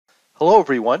Hello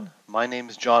everyone, my name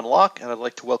is John Locke and I'd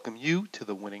like to welcome you to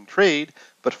The Winning Trade,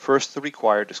 but first the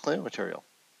required disclaimer material.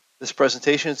 This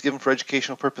presentation is given for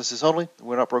educational purposes only.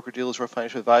 We're not broker-dealers or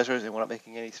financial advisors and we're not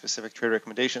making any specific trade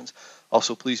recommendations.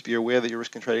 Also, please be aware that your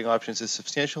risk in trading options is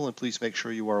substantial and please make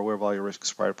sure you are aware of all your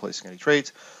risks prior to placing any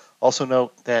trades. Also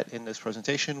note that in this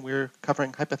presentation we're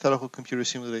covering hypothetical computer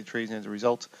simulated trades and the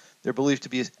results. They're believed to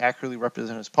be as accurately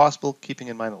represented as possible, keeping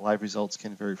in mind that live results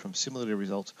can vary from simulated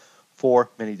results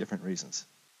for many different reasons.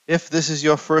 If this is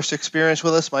your first experience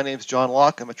with us, my name is John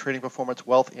Locke. I'm a trading performance,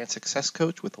 wealth, and success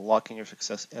coach with Locking Your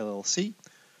Success LLC,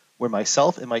 where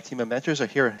myself and my team of mentors are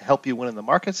here to help you win in the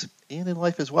markets and in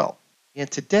life as well. And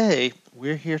today,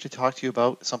 we're here to talk to you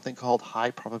about something called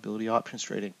high probability options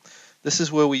trading. This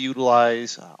is where we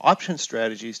utilize option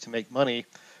strategies to make money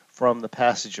from the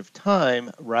passage of time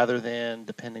rather than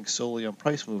depending solely on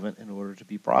price movement in order to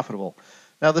be profitable.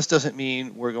 Now, this doesn't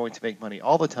mean we're going to make money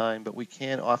all the time, but we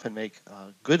can often make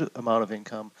a good amount of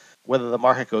income whether the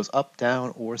market goes up,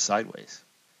 down, or sideways.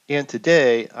 And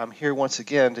today, I'm here once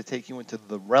again to take you into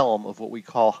the realm of what we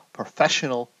call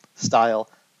professional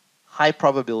style, high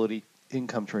probability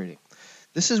income trading.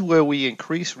 This is where we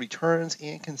increase returns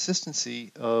and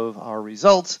consistency of our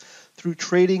results through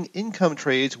trading income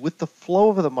trades with the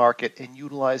flow of the market and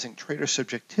utilizing trader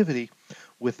subjectivity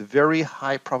with very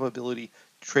high probability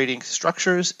trading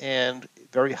structures and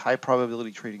very high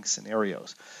probability trading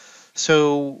scenarios.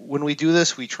 So when we do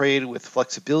this, we trade with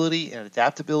flexibility and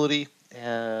adaptability,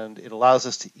 and it allows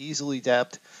us to easily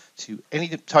adapt to any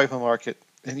type of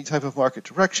market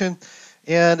direction,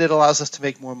 and it allows us to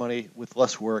make more money with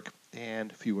less work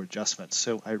and fewer adjustments.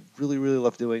 So I really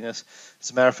love doing this. As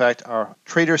a matter of fact, our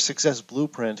Trader Success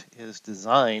Blueprint is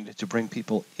designed to bring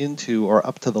people into or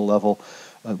up to the level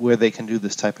where they can do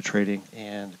this type of trading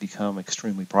and become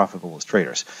extremely profitable as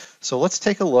traders. So let's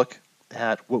take a look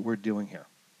at what we're doing here.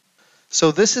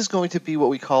 So this is going to be what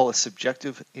we call a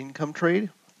subjective income trade.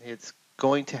 It's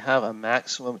going to have a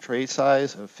maximum trade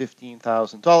size of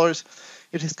 $15,000.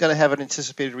 It is going to have an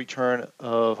anticipated return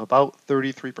of about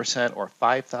 33% or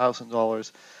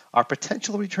 $5,000. Our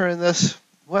potential return in this,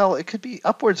 well, it could be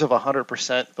upwards of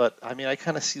 100%, but I mean, I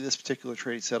kind of see this particular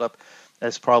trade setup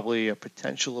as probably a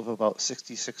potential of about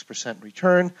 66%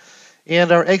 return.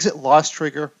 And our exit loss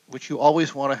trigger, which you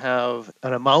always want to have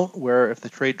an amount where if the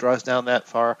trade draws down that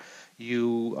far,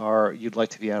 you'd like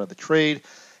to be out of the trade.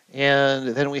 And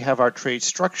then we have our trade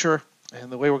structure. And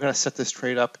the way we're going to set this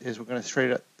trade up is we're going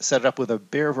to set it up with a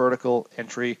bear vertical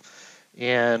entry.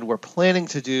 And we're planning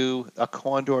to do a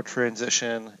condor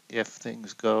transition if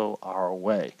things go our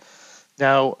way.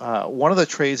 Now, one of the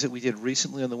trades that we did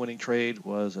recently on the winning trade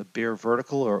was a bear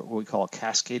vertical, or what we call a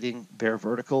cascading bear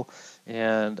vertical.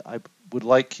 And I would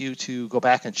like you to go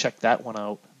back and check that one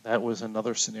out. That was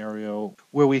another scenario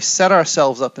where we set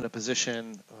ourselves up in a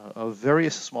position of very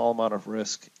small amount of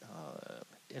risk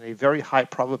in a very high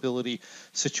probability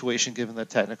situation given the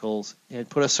technicals, and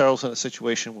put ourselves in a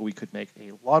situation where we could make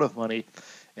a lot of money.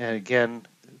 And again,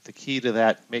 the key to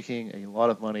that, making a lot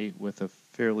of money with a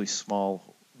fairly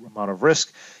small amount of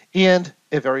risk and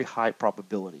a very high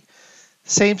probability.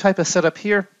 Same type of setup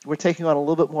here. We're taking on a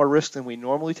little bit more risk than we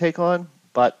normally take on,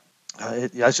 but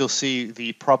as you'll see,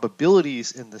 the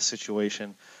probabilities in this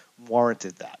situation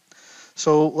warranted that.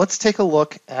 So let's take a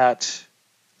look at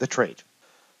the trade.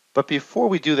 But before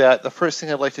we do that, the first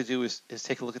thing I'd like to do is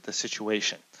take a look at the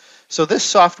situation. So this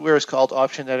software is called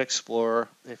OptionNet Explorer.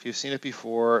 If you've seen it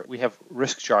before, we have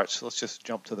risk charts. So let's just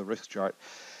jump to the risk chart.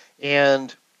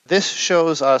 And this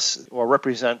shows us or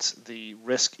represents the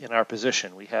risk in our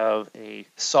position. We have a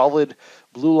solid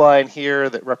blue line here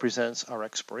that represents our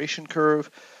expiration curve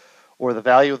or the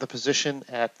value of the position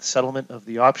at the settlement of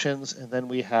the options. And then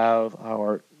we have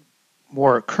our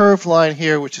more curved line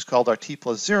here, which is called our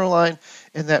T+0 line,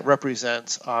 and that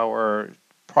represents our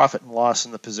profit and loss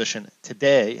in the position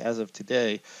today, as of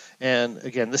today. And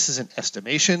again, this is an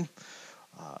estimation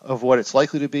of what it's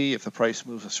likely to be if the price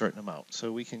moves a certain amount.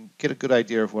 So we can get a good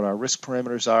idea of what our risk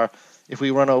parameters are. If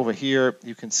we run over here,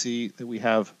 you can see that we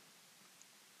have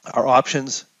our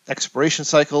options expiration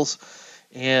cycles,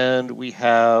 and we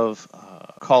have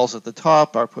calls at the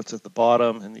top, our puts at the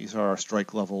bottom, and these are our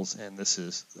strike levels, and this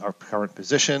is our current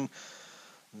position.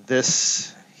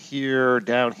 This here,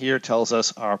 down here, tells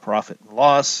us our profit and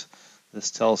loss. This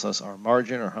tells us our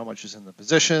margin, or how much is in the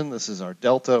position. This is our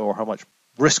delta, or how much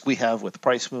risk we have with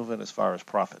price movement as far as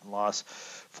profit and loss.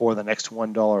 For the next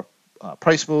 $1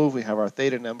 price move, we have our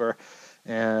theta number,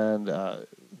 and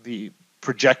the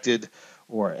projected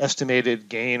or estimated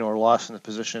gain or loss in the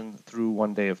position through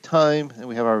 1 day of time. And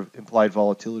we have our implied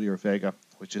volatility, or vega,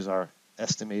 which is our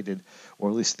estimated, or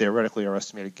at least theoretically, our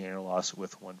estimated gain or loss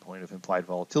with 1 point of implied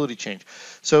volatility change.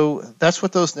 So that's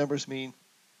what those numbers mean.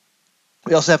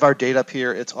 We also have our date up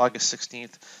here. It's August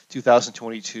 16th,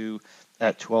 2022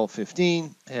 at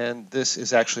 12:15, and this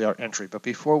is actually our entry. But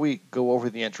before we go over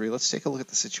the entry, let's take a look at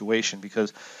the situation,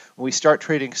 because when we start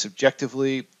trading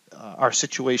subjectively, our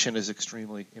situation is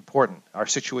extremely important. Our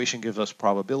situation gives us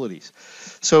probabilities.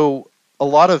 So a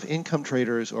lot of income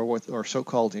traders, or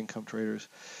so-called income traders,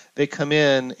 they come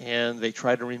in and they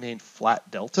try to remain flat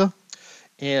delta,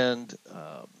 and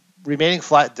remaining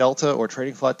flat delta or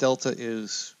trading flat delta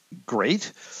is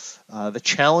great. The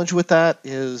challenge with that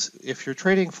is if you're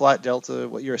trading flat delta,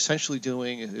 what you're essentially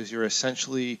doing is you're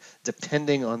essentially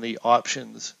depending on the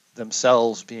options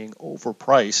themselves being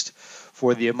overpriced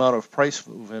for the amount of price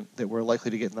movement that we're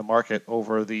likely to get in the market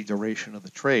over the duration of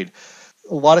the trade.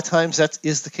 A lot of times that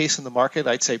is the case in the market.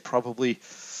 I'd say probably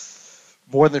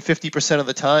more than 50% of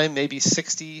the time, maybe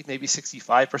 60, maybe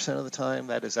 65% of the time,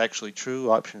 that is actually true.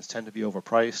 Options tend to be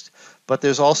overpriced. But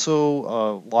there's also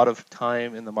a lot of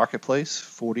time in the marketplace,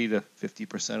 40 to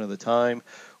 50% of the time,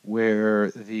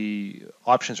 where the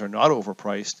options are not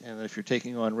overpriced. And if you're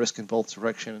taking on risk in both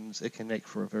directions, it can make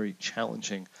for a very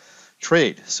challenging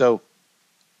trade. So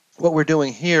what we're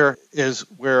doing here is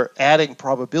we're adding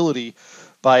probability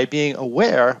by being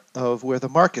aware of where the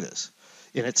market is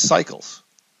in its cycles.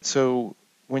 So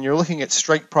when you're looking at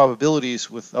strike probabilities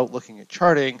without looking at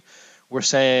charting, we're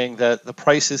saying that the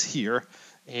price is here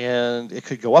and it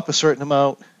could go up a certain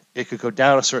amount, it could go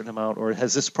down a certain amount, or it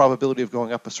has this probability of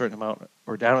going up a certain amount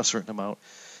or down a certain amount.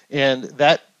 And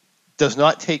that does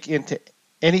not take into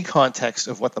any context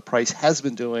of what the price has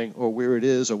been doing or where it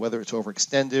is or whether it's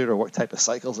overextended or what type of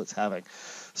cycles it's having.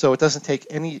 So it doesn't take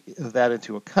any of that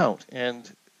into account. And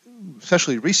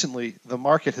especially recently, the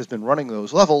market has been running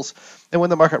those levels. And when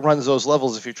the market runs those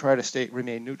levels, if you try to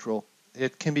remain neutral,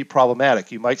 it can be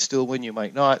problematic. You might still win, you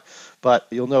might not, but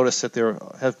you'll notice that there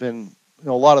have been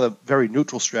a lot of the very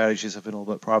neutral strategies have been a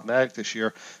little bit problematic this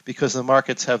year because the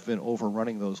markets have been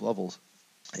overrunning those levels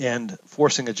and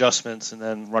forcing adjustments and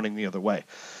then running the other way.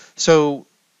 So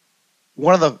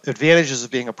one of the advantages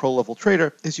of being a pro-level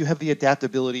trader is you have the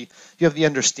adaptability, you have the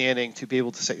understanding to be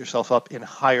able to set yourself up in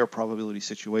higher probability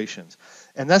situations.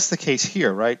 And that's the case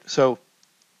here, right? So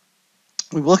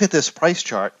we look at this price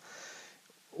chart.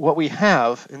 What we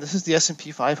have, and this is the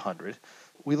S&P 500,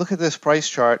 we look at this price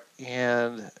chart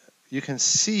and you can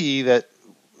see that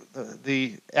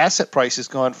the asset price has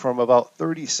gone from about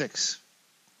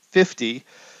 36.50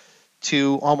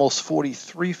 to almost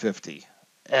 43.50.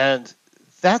 And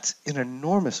that's an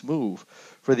enormous move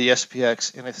for the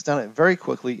SPX, and it's done it very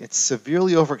quickly. It's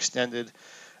severely overextended.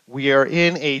 We are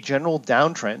in a general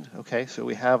downtrend, okay? So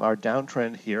we have our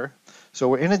downtrend here. So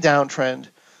we're in a downtrend.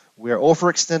 We're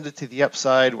overextended to the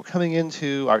upside. We're coming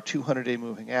into our 200-day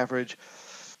moving average.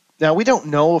 Now, we don't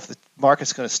know if the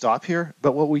market's going to stop here,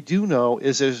 but what we do know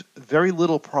is there's very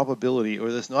little probability,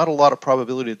 or there's not a lot of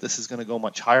probability that this is going to go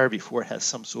much higher before it has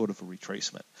some sort of a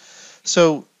retracement.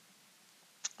 So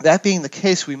that being the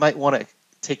case, we might want to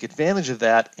take advantage of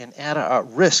that and add our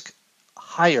risk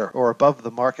higher or above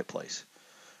the marketplace.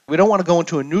 We don't want to go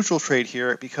into a neutral trade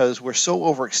here because we're so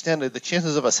overextended. The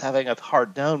chances of us having a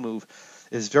hard down move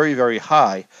is very, very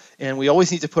high. And we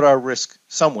always need to put our risk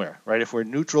somewhere, right? If we're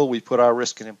neutral, we put our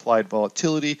risk in implied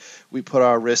volatility. We put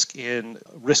our risk in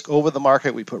risk over the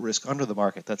market. We put risk under the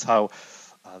market. That's how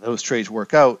those trades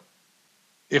work out.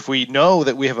 If we know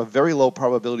that we have a very low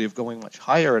probability of going much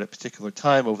higher at a particular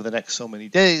time over the next so many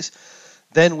days,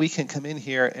 then we can come in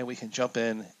here and we can jump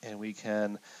in and we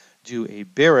can do a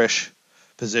bearish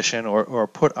position or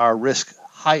put our risk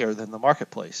higher than the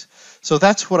marketplace. So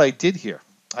that's what I did here.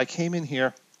 I came in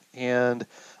here and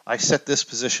I set this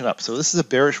position up. So this is a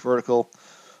bearish vertical,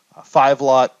 5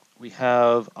 lot. We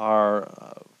have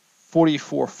our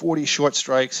 44.40 short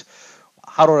strikes.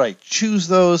 How did I choose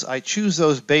those? I choose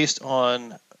those based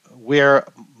on where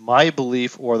my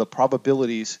belief or the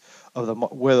probabilities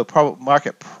of where the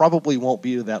market probably won't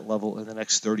be to that level in the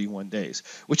next 31 days,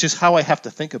 which is how I have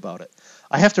to think about it.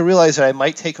 I have to realize that I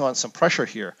might take on some pressure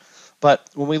here, but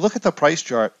when we look at the price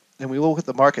chart and we look at what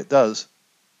the market does,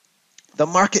 the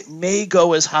market may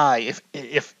go as high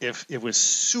if it was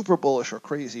super bullish or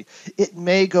crazy. It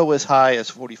may go as high as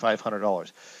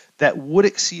 $4,500. That would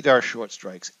exceed our short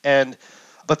strikes.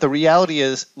 But the reality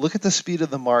is, look at the speed of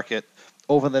the market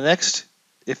over the next.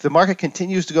 If the market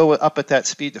continues to go up at that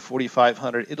speed to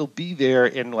 4,500, it'll be there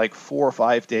in like 4 or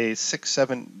 5 days, 6,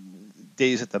 7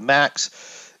 days at the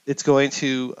max. It's going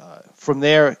to, from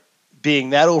there, being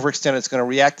that overextended, it's going to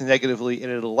react negatively,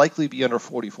 and it'll likely be under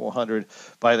 4,400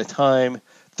 by the time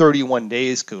 31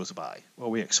 days goes by or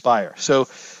we expire. So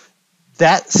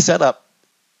that setup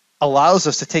allows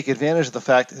us to take advantage of the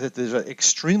fact that there's an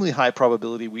extremely high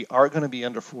probability we are going to be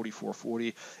under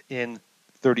 44.40 in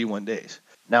 31 days.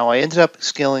 Now, I ended up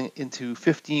scaling into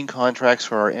 15 contracts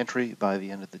for our entry by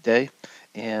the end of the day.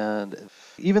 And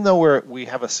even though we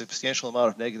have a substantial amount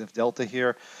of negative delta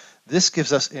here, this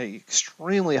gives us an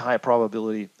extremely high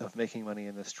probability of making money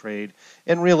in this trade.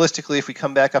 And realistically, if we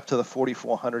come back up to the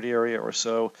 4,400 area or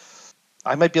so,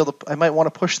 I might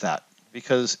want to push that,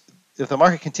 because if the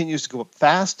market continues to go up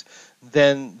fast,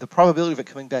 then the probability of it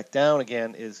coming back down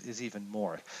again is even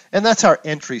more. And that's our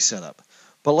entry setup.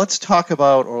 But let's talk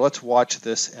about, or let's watch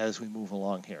this as we move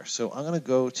along here. So I'm going to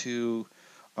go to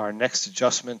our next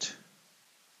adjustment.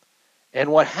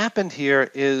 And what happened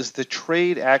here is the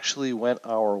trade actually went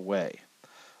our way,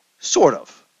 sort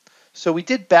of. So we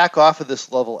did back off of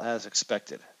this level as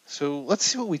expected. So let's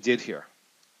see what we did here.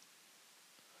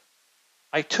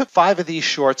 I took 5 of these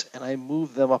shorts and I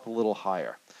moved them up a little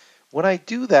higher. When I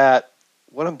do that,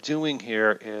 what I'm doing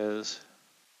here is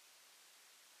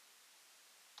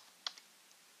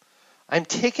I'm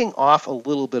taking off a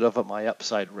little bit of my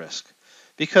upside risk,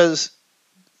 because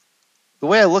the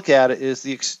way I look at it is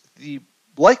the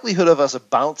likelihood of us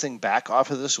bouncing back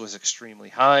off of this was extremely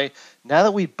high. Now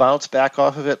that we bounce back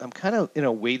off of it, I'm kind of in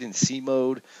a wait and see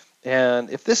mode. And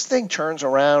if this thing turns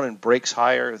around and breaks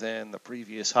higher than the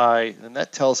previous high, then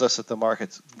that tells us that the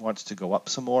market wants to go up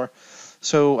some more.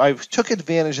 So I took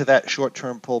advantage of that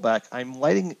short-term pullback. I'm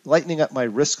lightening up my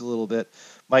risk a little bit.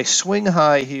 My swing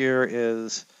high here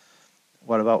is,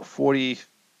 what, about 40,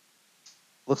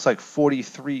 looks like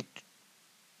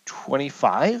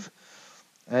 43.25.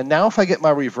 And now if I get my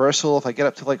reversal, if I get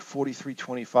up to like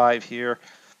 43.25 here,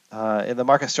 and the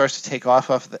market starts to take off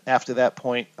after that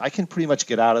point, I can pretty much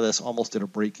get out of this almost at a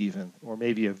break even, or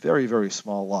maybe a very, very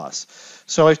small loss.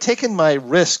 So I've taken my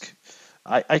risk.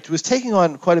 I was taking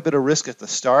on quite a bit of risk at the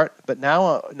start, but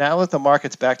now that the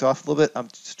market's backed off a little bit, I'm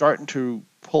starting to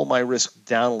pull my risk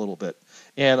down a little bit.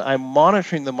 And I'm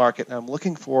monitoring the market, and I'm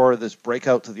looking for this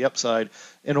breakout to the upside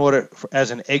in order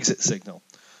as an exit signal.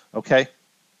 Okay,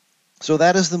 so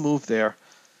that is the move there.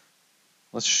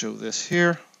 Let's show this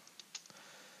here.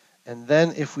 And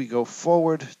then if we go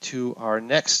forward to our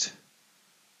next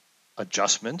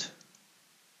adjustment,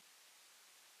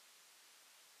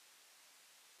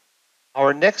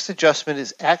 our next adjustment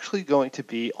is actually going to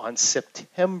be on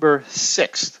September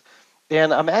 6th.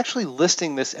 And I'm actually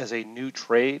listing this as a new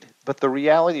trade, but the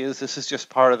reality is this is just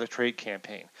part of the trade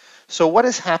campaign. So what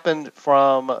has happened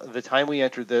from the time we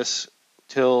entered this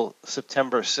till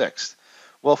September 6th?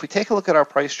 Well, if we take a look at our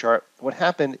price chart, what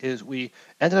happened is we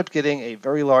ended up getting a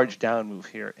very large down move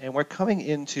here, and we're coming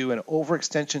into an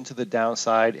overextension to the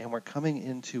downside, and we're coming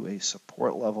into a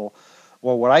support level,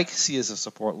 or what I see as a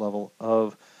support level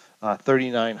of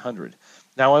 3,900.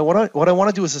 Now, what I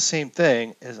want to do is the same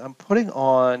thing. Is I'm putting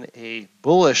on a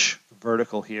bullish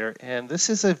vertical here, and this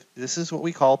is what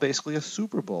we call basically a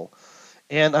super bull,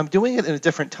 and I'm doing it in a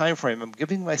different time frame. I'm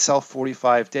giving myself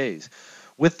 45 days.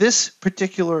 With this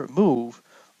particular move,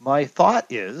 my thought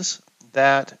is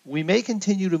that we may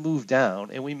continue to move down,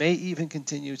 and we may even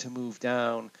continue to move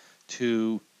down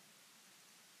to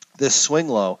this swing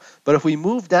low. But if we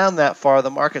move down that far,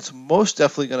 the market's most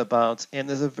definitely going to bounce, and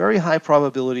there's a very high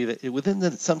probability that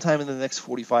within sometime in the next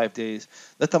 45 days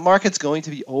that the market's going to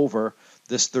be over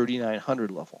this 3,900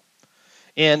 level.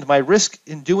 And my risk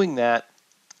in doing that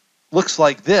looks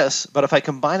like this, but if I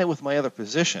combine it with my other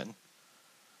position,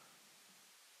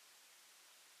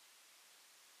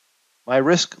 my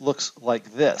risk looks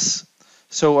like this.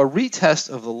 So a retest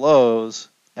of the lows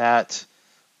at,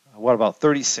 what, about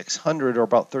 3,600 or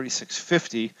about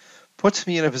 3,650 puts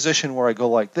me in a position where I go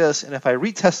like this, and if I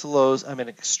retest the lows, I'm in an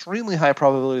extremely high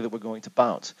probability that we're going to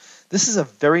bounce. This is a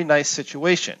very nice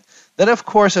situation. Then, of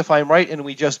course, if I'm right and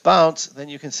we just bounce, then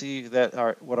you can see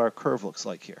that what our curve looks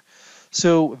like here.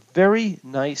 So very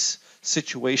nice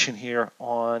situation here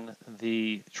on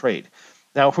the trade.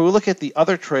 Now, if we look at the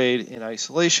other trade in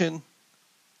isolation,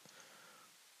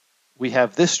 we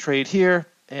have this trade here,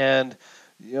 and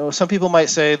some people might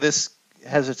say this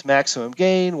has its maximum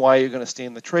gain. Why are you going to stay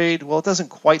in the trade? Well, it doesn't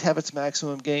quite have its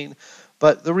maximum gain,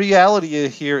 but the reality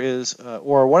here is,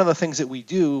 or one of the things that we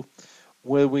do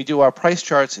when we do our price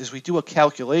charts is we do a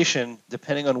calculation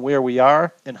depending on where we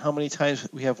are and how many times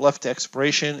we have left to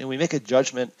expiration, and we make a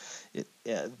judgment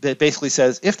that basically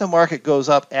says if the market goes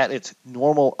up at its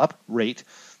normal up rate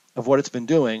of what it's been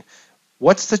doing,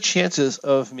 what's the chances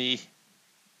of me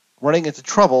running into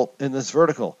trouble in this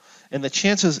vertical. And the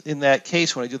chances in that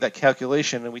case, when I do that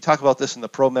calculation, and we talk about this in the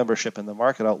Pro membership and the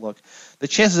Market Outlook, the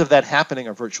chances of that happening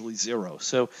are virtually zero.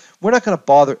 So we're not going to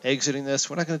bother exiting this.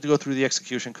 We're not going to go through the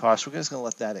execution costs. We're just going to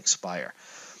let that expire.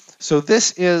 So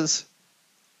this is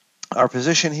our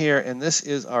position here, and this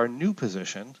is our new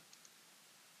position.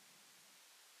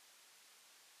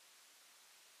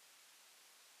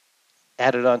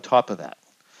 Added on top of that.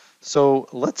 So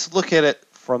let's look at it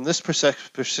from this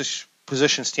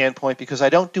position standpoint, because I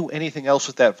don't do anything else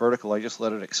with that vertical. I just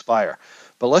let it expire.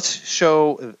 But let's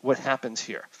show what happens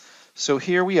here. So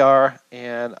here we are,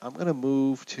 and I'm going to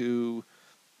move to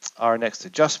our next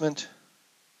adjustment.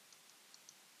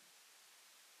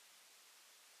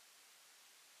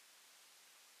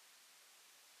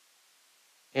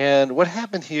 And what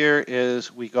happened here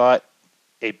is we got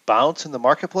a bounce in the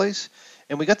marketplace,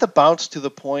 and we got the bounce to a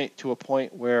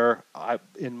point where,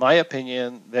 in my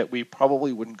opinion, that we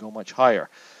probably wouldn't go much higher.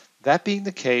 That being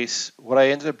the case, what I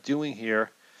ended up doing here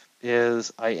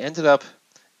is I ended up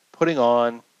putting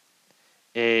on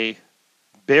a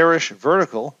bearish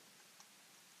vertical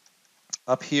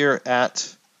up here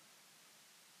at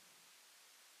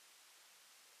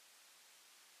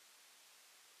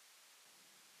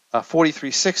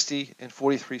 $43.60 and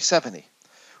 $43.70.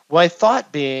 My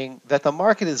thought being that the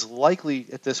market is likely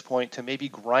at this point to maybe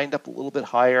grind up a little bit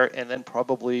higher, and then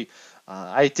probably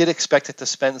I did expect it to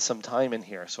spend some time in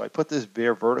here. So I put this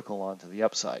bear vertical onto the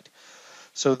upside.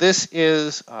 So this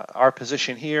is our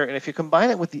position here. And if you combine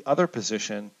it with the other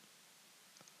position,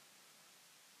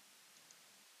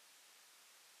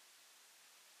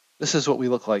 this is what we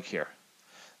look like here.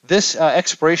 This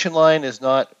expiration line is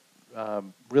not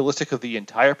realistic of the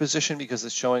entire position because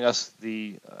it's showing us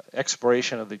the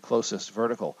expiration of the closest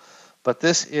vertical. But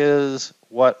this is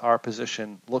what our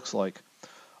position looks like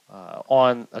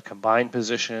on a combined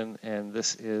position, and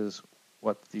this is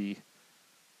what the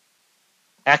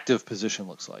active position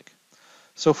looks like.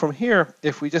 So from here,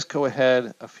 if we just go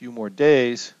ahead a few more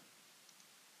days,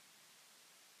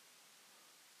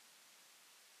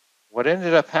 what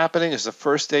ended up happening is the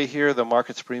first day here, the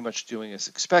market's pretty much doing as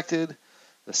expected.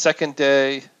 The second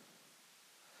day,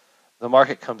 the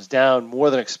market comes down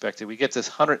more than expected. We get this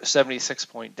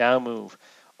 176-point down move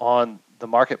on the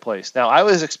marketplace. Now, I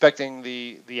was expecting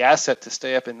the asset to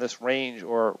stay up in this range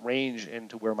or range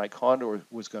into where my condor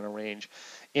was going to range,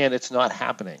 and it's not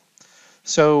happening.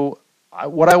 So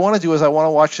what I want to do is I want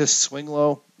to watch this swing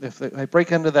low. If I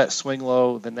break into that swing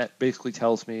low, then that basically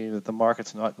tells me that the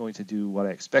market's not going to do what I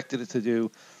expected it to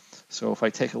do. So if I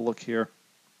take a look here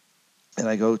and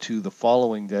I go to the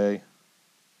following day,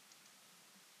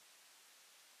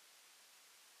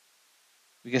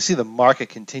 we can see the market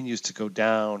continues to go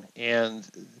down, and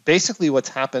basically what's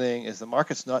happening is the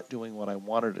market's not doing what I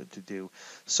wanted it to do.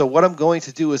 So what I'm going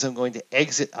to do is I'm going to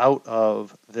exit out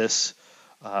of this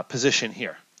position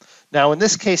here. Now in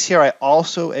this case here, I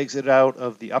also exit out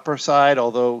of the upper side,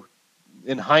 although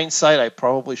in hindsight I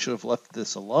probably should have left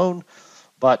this alone.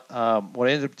 But what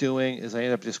I ended up doing is I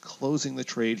ended up just closing the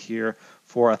trade here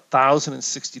for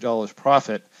 $1,060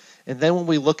 profit. And then when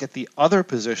we look at the other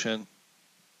position,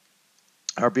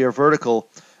 our bear vertical,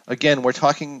 again, we're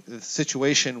talking a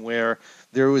situation where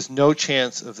there was no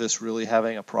chance of this really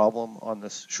having a problem on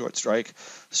this short strike.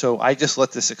 So I just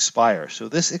let this expire. So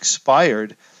this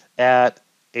expired at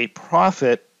a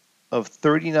profit of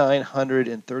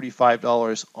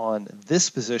 $3,935 on this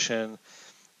position,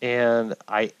 and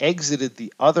I exited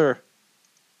the other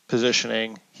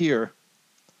positioning here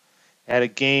at a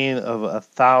gain of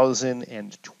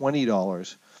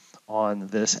 $1,020 on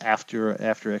this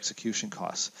after execution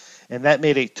costs. And that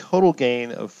made a total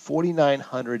gain of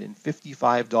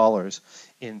 $4,955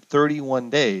 in 31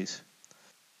 days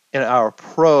in our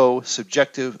pro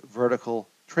subjective vertical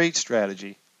trade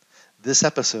strategy, this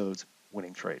episode's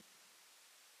winning trade.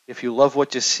 If you love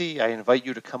what you see, I invite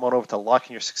you to come on over to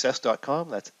lockinyoursuccess.com.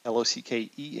 That's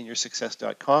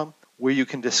LOCKEINYourSuccess.com, where you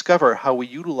can discover how we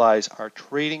utilize our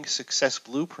trading success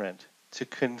blueprint to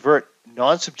convert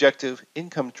non-subjective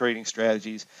income trading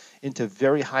strategies into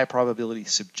very high probability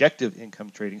subjective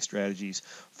income trading strategies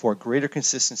for greater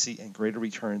consistency and greater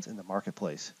returns in the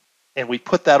marketplace. And we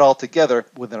put that all together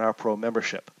within our pro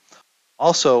membership.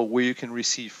 Also, where you can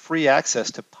receive free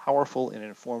access to powerful and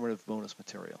informative bonus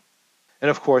material. And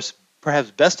of course,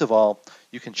 perhaps best of all,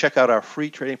 you can check out our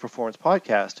free Trading Performance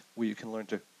podcast, where you can learn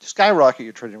to skyrocket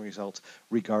your trading results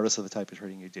regardless of the type of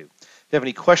trading you do. If you have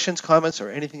any questions, comments, or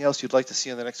anything else you'd like to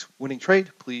see on the next winning trade,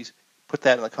 please put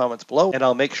that in the comments below, and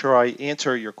I'll make sure I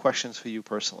answer your questions for you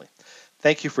personally.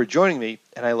 Thank you for joining me,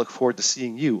 and I look forward to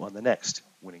seeing you on the next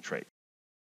winning trade.